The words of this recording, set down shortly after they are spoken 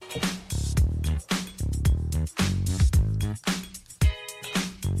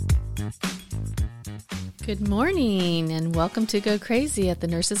Good morning and welcome to Go Crazy at the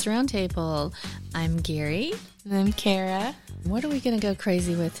Nurses Roundtable. I'm Gary. And I'm Kara. What are we going to go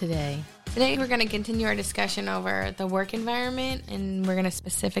crazy with today? Today we're going to continue our discussion over the work environment, and we're going to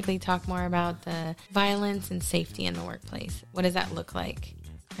specifically talk more about the violence and safety in the workplace. What does that look like?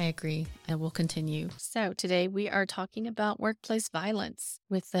 I agree, and we'll continue. So today we are talking about workplace violence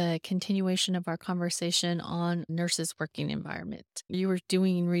with the continuation of our conversation on nurses' working environment. You were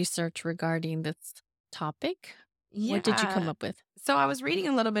doing research regarding this topic. Yeah. What did you come up with? So I was reading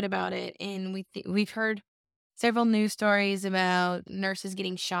a little bit about it, and we've heard several news stories about nurses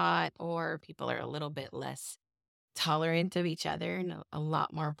getting shot, or people are a little bit less tolerant of each other and a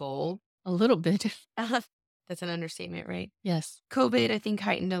lot more bold. A little bit. That's an understatement, right? Yes. COVID, I think,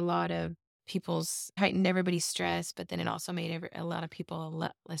 heightened everybody's stress, but then it also made a lot of people a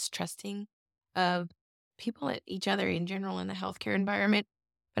lot less trusting of people at each other in general in the healthcare environment.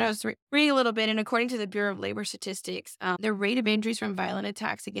 But I was reading a little bit, and according to the Bureau of Labor Statistics, the rate of injuries from violent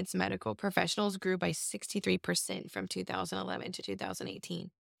attacks against medical professionals grew by 63% from 2011 to 2018.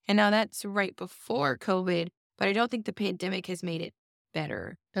 And now that's right before COVID, but I don't think the pandemic has made it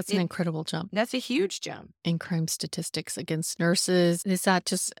better. That's an incredible jump. That's a huge jump. In crime statistics against nurses. Is that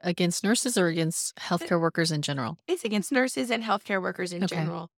just against nurses or against healthcare workers in general? It's against nurses and healthcare workers in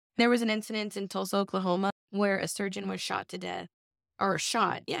general. There was an incident in Tulsa, Oklahoma, where a surgeon was shot to death. He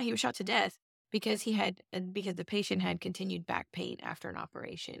was shot to death because the patient had continued back pain after an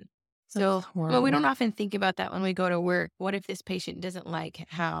operation. So, well, we don't often think about that when we go to work. What if this patient doesn't like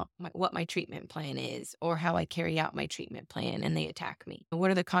what my treatment plan is, or how I carry out my treatment plan, and they attack me?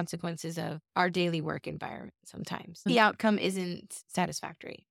 What are the consequences of our daily work environment? Sometimes the outcome isn't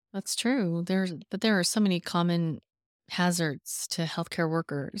satisfactory. That's true. But there are so many common hazards to healthcare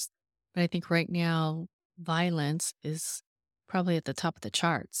workers. But I think right now, violence is probably at the top of the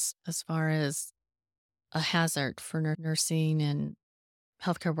charts as far as a hazard for nursing and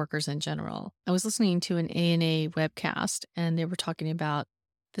healthcare workers in general. I was listening to an ANA webcast, and they were talking about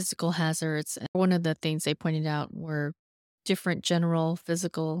physical hazards. And one of the things they pointed out were different general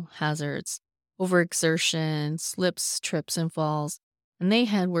physical hazards, overexertion, slips, trips, and falls. And they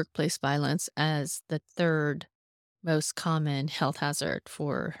had workplace violence as the third most common health hazard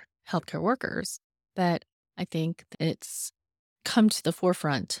for healthcare workers. But I think it's come to the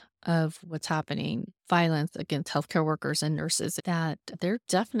forefront of what's happening, violence against healthcare workers and nurses, that they're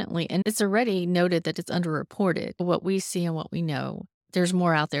definitely, and it's already noted that it's underreported. What we see and what we know, there's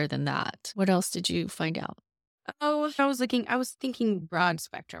more out there than that. What else did you find out? Oh, I was thinking broad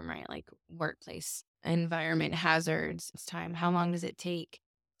spectrum, right? Like workplace environment hazards. How long does it take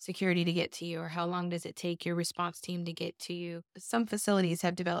security to get to you, or how long does it take your response team to get to you? Some facilities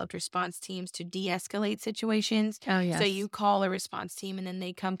have developed response teams to de-escalate situations. Oh, yes. So you call a response team and then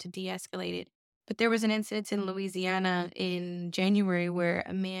they come to de-escalate it. But there was an incident in Louisiana in January where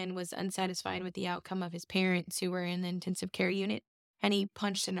a man was unsatisfied with the outcome of his parents who were in the intensive care unit, and he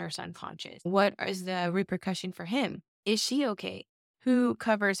punched a nurse unconscious. What is the repercussion for him? Is she okay? Who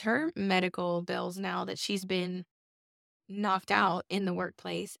covers her medical bills now that she's been knocked out in the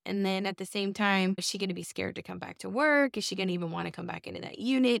workplace? And then at the same time, is she going to be scared to come back to work? Is she going to even want to come back into that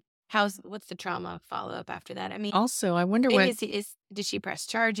unit? What's the trauma follow up after that? I mean, also, I wonder did she press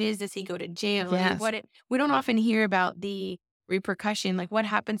charges? Does he go to jail? Yes. We don't often hear about the repercussion. Like, what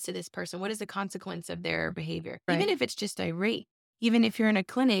happens to this person? What is the consequence of their behavior? Right. Even if it's just irate. Even if you're in a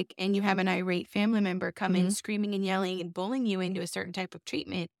clinic and you have an irate family member come in screaming and yelling and bullying you into a certain type of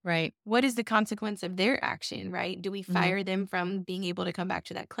treatment, right? What is the consequence of their action, right? Do we fire them from being able to come back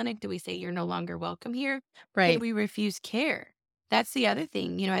to that clinic? Do we say you're no longer welcome here? Right. Can we refuse care? That's the other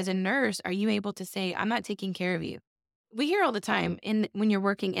thing. As a nurse, are you able to say, I'm not taking care of you? We hear all the time when you're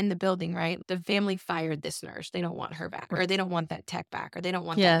working in the building, right? The family fired this nurse. They don't want her back, or they don't want that tech back, or they don't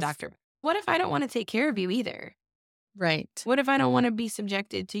want that doctor back. What if I don't want to take care of you either? Right. What if I don't want to be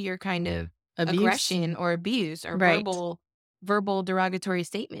subjected to your kind of aggression or abuse or verbal derogatory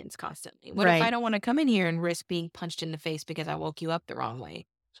statements constantly? What if I don't want to come in here and risk being punched in the face because I woke you up the wrong way?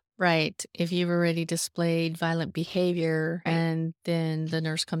 Right. If you've already displayed violent behavior, and then the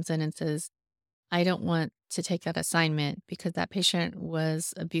nurse comes in and says, I don't want to take that assignment because that patient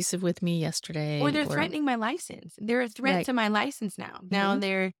was abusive with me yesterday. Or they're threatening my license. They're a threat to my license now. Now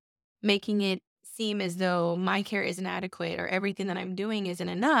they're making it seem as though my care isn't adequate, or everything that I'm doing isn't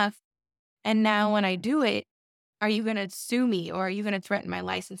enough. And now when I do it, are you going to sue me, or are you going to threaten my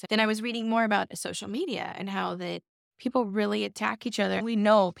license? Then I was reading more about social media and how that people really attack each other. We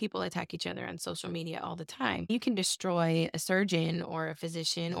know people attack each other on social media all the time. You can destroy a surgeon or a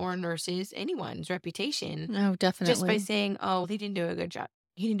physician or nurses, anyone's reputation. Oh, definitely. Just by saying, oh, he didn't do a good job.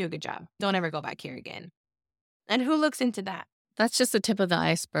 He didn't do a good job. Don't ever go back here again. And who looks into that? That's just the tip of the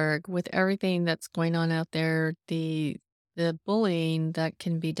iceberg with everything that's going on out there, the bullying that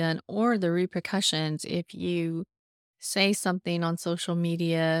can be done or the repercussions if you say something on social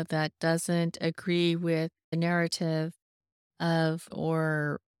media that doesn't agree with the narrative of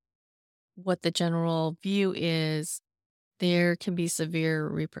or what the general view is, there can be severe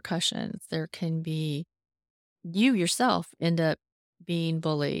repercussions. There can be you yourself end up being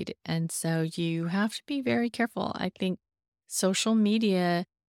bullied. And so you have to be very careful. I think social media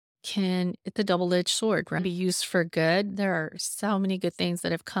it's a double-edged sword, right? Be used for good. There are so many good things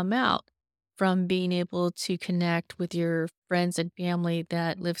that have come out from being able to connect with your friends and family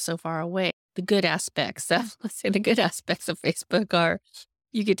that live so far away. The good aspects of, let's say the good aspects of Facebook are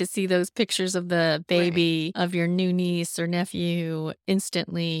you get to see those pictures of the Right. baby of your new niece or nephew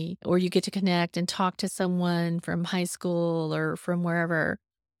instantly, or you get to connect and talk to someone from high school or from wherever.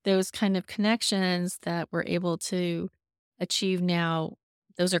 Those kind of connections that we're able to achieve now,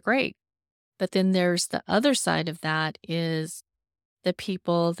 those are great. But then there's the other side of that is the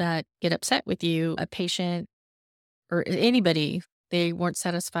people that get upset with you, a patient or anybody, they weren't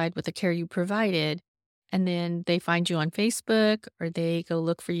satisfied with the care you provided. And then they find you on Facebook or they go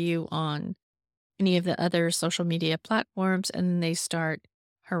look for you on any of the other social media platforms and then they start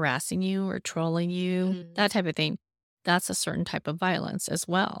harassing you or trolling you, Mm, that type of thing. That's a certain type of violence as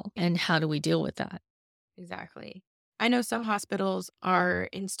well. And how do we deal with that? exactly. I know some hospitals are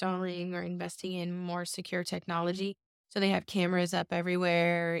installing or investing in more secure technology. So they have cameras up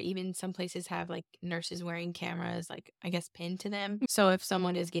everywhere. Even some places have like nurses wearing cameras, like I guess pinned to them. So if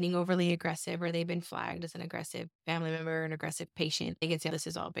someone is getting overly aggressive or they've been flagged as an aggressive family member, an aggressive patient, they can say this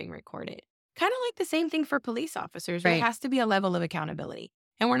is all being recorded. Kind of like the same thing for police officers. There Right. has to be a level of accountability.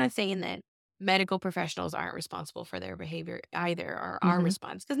 And we're not saying that medical professionals aren't responsible for their behavior either or our Hmm.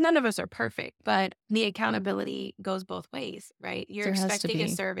 response because none of us are perfect, but the accountability goes both ways, right? You're There has to expecting a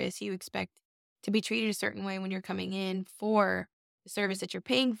be. service, you expect to be treated a certain way when you're coming in for the service that you're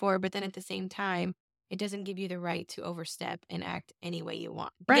paying for, but then at the same time, it doesn't give you the right to overstep and act any way you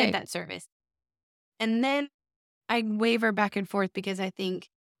want to get Right. that service. And then I waver back and forth because I think,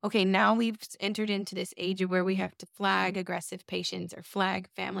 okay, now we've entered into this age of where we have to flag aggressive patients or flag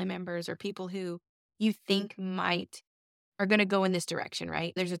family members or people who you think might are going to go in this direction,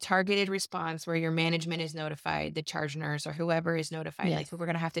 right? There's a targeted response where your management is notified, the charge nurse or whoever is notified, like Yes. we're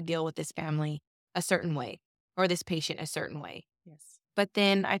going to have to deal with this family a certain way or this patient a certain way. Yes. But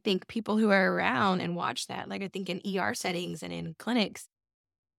then I think people who are around and watch that, like I think in ER settings and in clinics,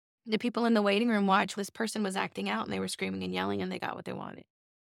 the people in the waiting room watch this person was acting out and they were screaming and yelling and they got what they wanted.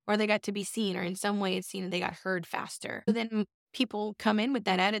 Or they got to be seen, or in some way it's seen and they got heard faster. So then people come in with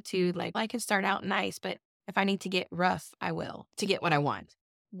that attitude like, I can start out nice, but if I need to get rough, I will to get what I want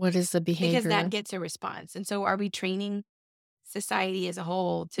What is the because that behavior? gets a response. And so are we training society as a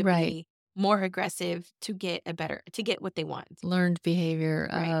whole to Right. be more aggressive to get what they want? Learned behavior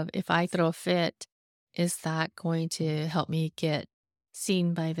Right. of if I throw a fit, is that going to help me get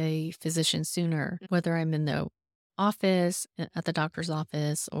seen by the physician sooner? Whether I'm in the office, at the doctor's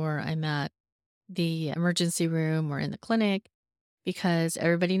office, or I'm at the emergency room or in the clinic, because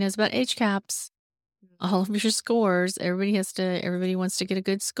everybody knows about H caps, all of your scores. Everybody wants to get a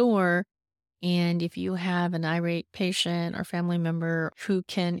good score. And if you have an irate patient or family member who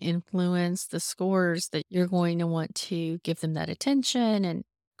can influence the scores, that you're going to want to give them that attention and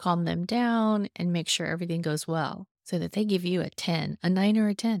calm them down and make sure everything goes well so that they give you a 10, a 9 or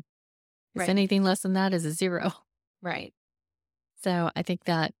a 10. Because Right. anything less than that is a 0. Right. So I think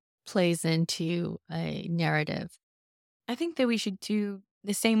that plays into a narrative. I think that we should do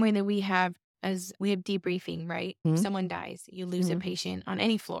the same way that we have debriefing, right? If Mhm, someone dies, you lose a mhm. patient on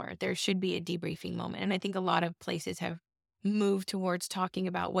any floor, there should be a debriefing moment. And I think a lot of places have moved towards talking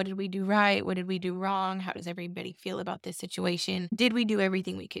about what did we do right? What did we do wrong? How does everybody feel about this situation? Did we do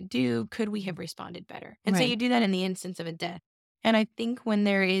everything we could do? Could we have responded better? And so Right. you do that in the instance of a death. And I think when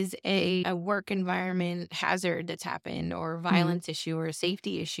there is a work environment hazard that's happened or Mhm. violence issue or a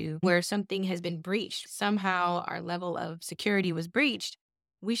safety issue where something has been breached, somehow our level of security was breached,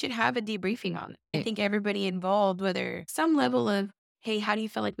 we should have a debriefing on it. I Right. think everybody involved, whether some level of, hey, how do you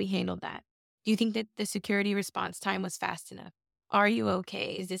feel like we handled that? Do you think that the security response time was fast enough? Are you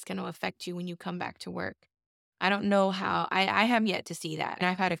okay? Is this going to affect you when you come back to work? I don't know how I have yet to see that. And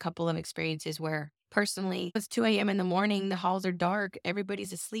I've had a couple of experiences where personally it's 2 a.m. in the morning, the halls are dark,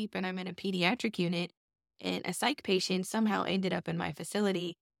 everybody's asleep, and I'm in a pediatric unit. And a psych patient somehow ended up in my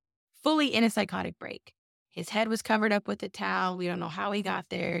facility fully in a psychotic break. His head was covered up with a towel. We don't know how he got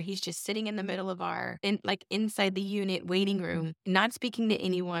there. He's just sitting in the middle of like inside the unit waiting room, not speaking to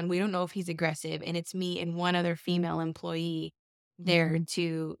anyone. We don't know if he's aggressive. And it's me and one other female employee there Mhm.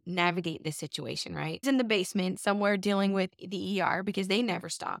 to navigate this situation, right? He's in the basement somewhere dealing with the ER because they never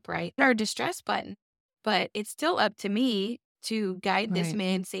stop, right? Our distress button. But it's still up to me to guide this Right.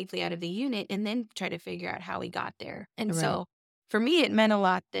 man safely out of the unit and then try to figure out how he got there. And Right. so for me, it meant a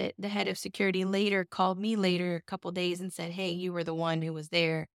lot that the head of security later called me later a couple days and said, "Hey, you were the one who was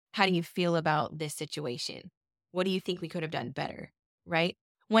there. How do you feel about this situation? What do you think we could have done better?" Right?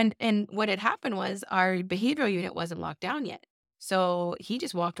 And what had happened was our behavioral unit wasn't locked down yet. So he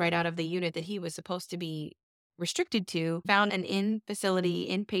just walked right out of the unit that he was supposed to be restricted to, found an in facility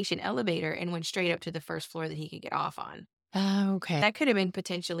inpatient elevator, and went straight up to the first floor that he could get off on. Ah, okay. That could have been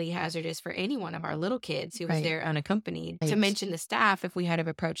potentially hazardous for any one of our little kids who was Right. there unaccompanied. To Right. mention the staff, if we had have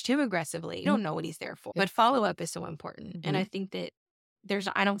approached him aggressively, you Mhm. don't know what he's there for. Yep. But follow up is so important. And I Mhm. think that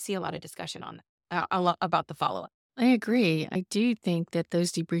I don't see a lot of discussion on that, a lot about the follow up. I agree. I do think that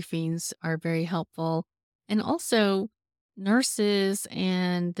those debriefings are very helpful. And also, nurses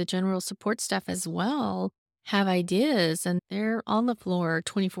and the general support staff as well have ideas and they're on the floor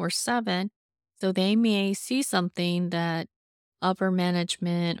 24/7. So they may see something that upper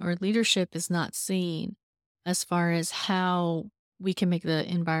management or leadership is not seeing as far as how we can make the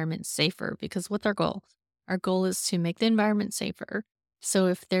environment safer. Because what's our goal? Our goal is to make the environment safer. So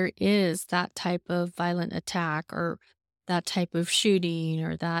if there is that type of violent attack or that type of shooting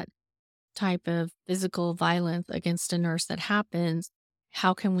or that type of physical violence against a nurse that happens,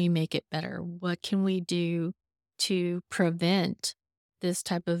 how can we make it better? What can we do to prevent this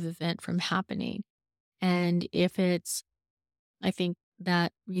type of event from happening? And if it's I think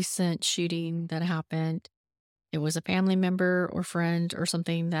that recent shooting that happened, it was a family member or friend or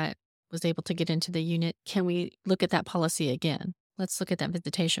something that was able to get into the unit. Can we look at that policy again? Let's look at that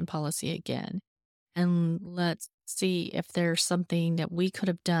visitation policy again. And let's see if there's something that we could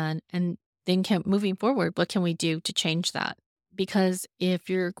have done. And then moving forward, what can we do to change that? Because if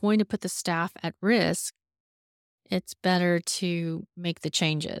you're going to put the staff at risk, it's better to make the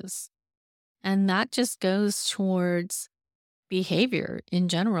changes. And that just goes towards behavior in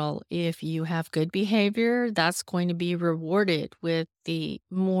general. If you have good behavior, that's going to be rewarded with the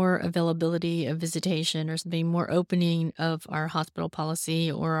more availability of visitation or something more opening of our hospital policy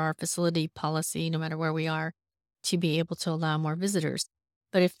or our facility policy, no matter where we are, to be able to allow more visitors.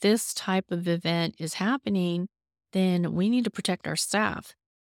 But if this type of event is happening, then we need to protect our staff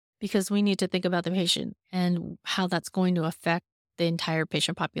because we need to think about the patient and how that's going to affect the entire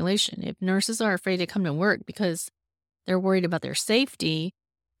patient population. If nurses are afraid to come to work because they're worried about their safety,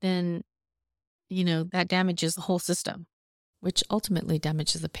 then, that damages the whole system, which ultimately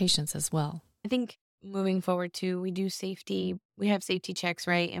damages the patients as well. I think moving forward too, we have safety checks,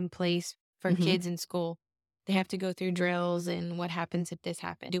 right, in place for Mhm. kids in school. They have to go through drills and what happens if this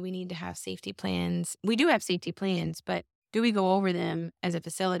happens. Do we need to have safety plans? We do have safety plans, but do we go over them as a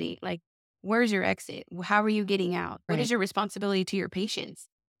facility? Like, where's your exit? How are you getting out? What is Right. your responsibility to your patients?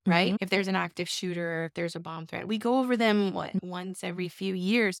 Right? Mhm. If there's an active shooter, or if there's a bomb threat, we go over them once every few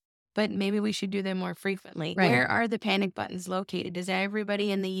years, but maybe we should do them more frequently. Right. Where are the panic buttons located? Does everybody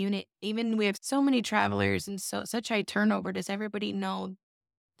in the unit, even we have so many travelers and such high turnover, does everybody know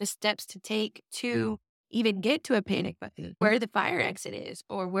the steps to take to even get to a panic button, where the fire exit is,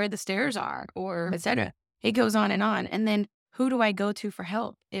 or where the stairs are, or etc. It goes on and on. And then who do I go to for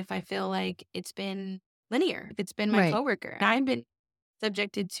help if I feel like it's been linear, if it's been my Right. coworker? And I've been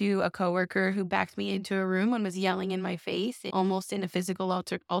subjected to a coworker who backed me into a room and was yelling in my face, almost in a physical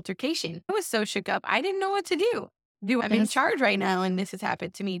altercation. I was so shook up. I didn't know what to do. Do I'm in That's charge right now and this has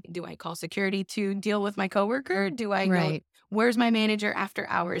happened to me. Do I call security to deal with my coworker? Do I go, right. where's my manager after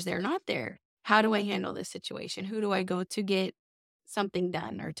hours? They're not there. How do I handle this situation? Who do I go to get something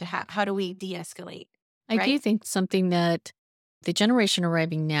done or to how do we de-escalate? I do Right? think something that the generation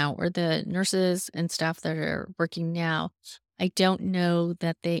arriving now or the nurses and staff that are working now, I don't know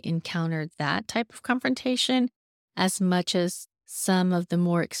that they encountered that type of confrontation as much as some of the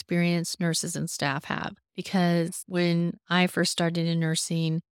more experienced nurses and staff have. Because when I first started in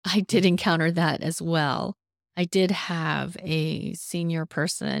nursing, I did encounter that as well. I did have a senior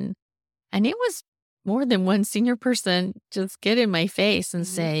person, and it was more than one senior person just get in my face and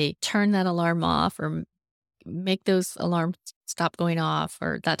Hmm. say, turn that alarm off or make those alarms stop going off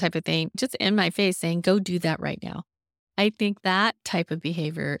or that type of thing, just in my face saying, go do that right now. I think that type of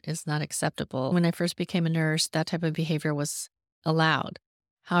behavior is not acceptable. When I first became a nurse, that type of behavior was allowed.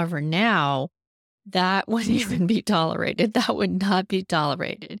 However, now that wouldn't even be tolerated. That would not be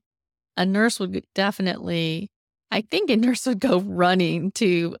tolerated. a nurse would definitely, I think a nurse would go running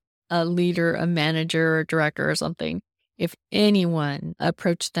to a leader, a manager, or director or something. If anyone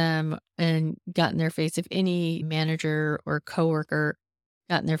approached them and got in their face, if any manager or coworker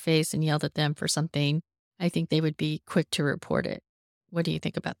got in their face and yelled at them for something, I think they would be quick to report it. What do you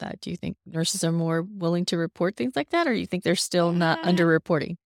think about that? Do you think nurses are more willing to report things like that, or you think they're still not Uh,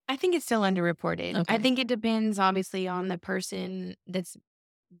 underreporting? I think it's still underreported. I Okay. think it depends obviously on the person that's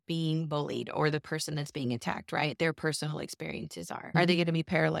being bullied or the person that's being attacked, right? Their personal experiences are. Are they Mhm. going to be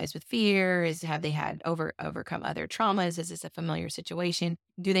paralyzed with fear? Have they had overcome other traumas? Is this a familiar situation?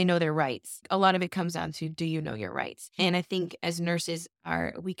 Do they know their rights? A lot of it comes down to, do you know your rights? And I think as nurses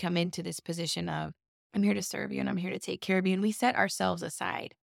we come into this position of, I'm here to serve you and I'm here to take care of you. And we set ourselves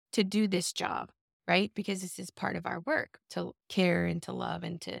aside to do this job, right? Because this is part of our work, to care and to love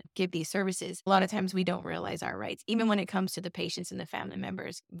and to give these services. A lot of times we don't realize our rights, even when it comes to the patients and the family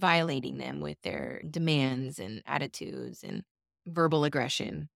members, violating them with their demands and attitudes and verbal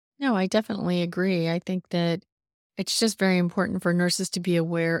aggression. No, I definitely agree. I think that it's just very important for nurses to be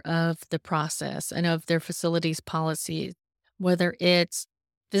aware of the process and of their facilities policies, whether it's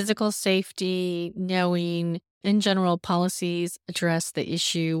physical safety, knowing in general policies address the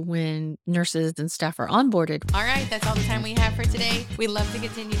issue when nurses and staff are onboarded. All right, that's all the time we have for today. We'd love to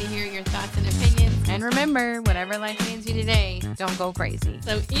continue to hear your thoughts and opinions. And remember, whatever life means you today, don't go crazy.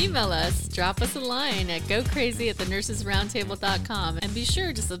 So email us, drop us a line at gocrazy@thenursesroundtable.com, and be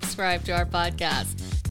sure to subscribe to our podcast.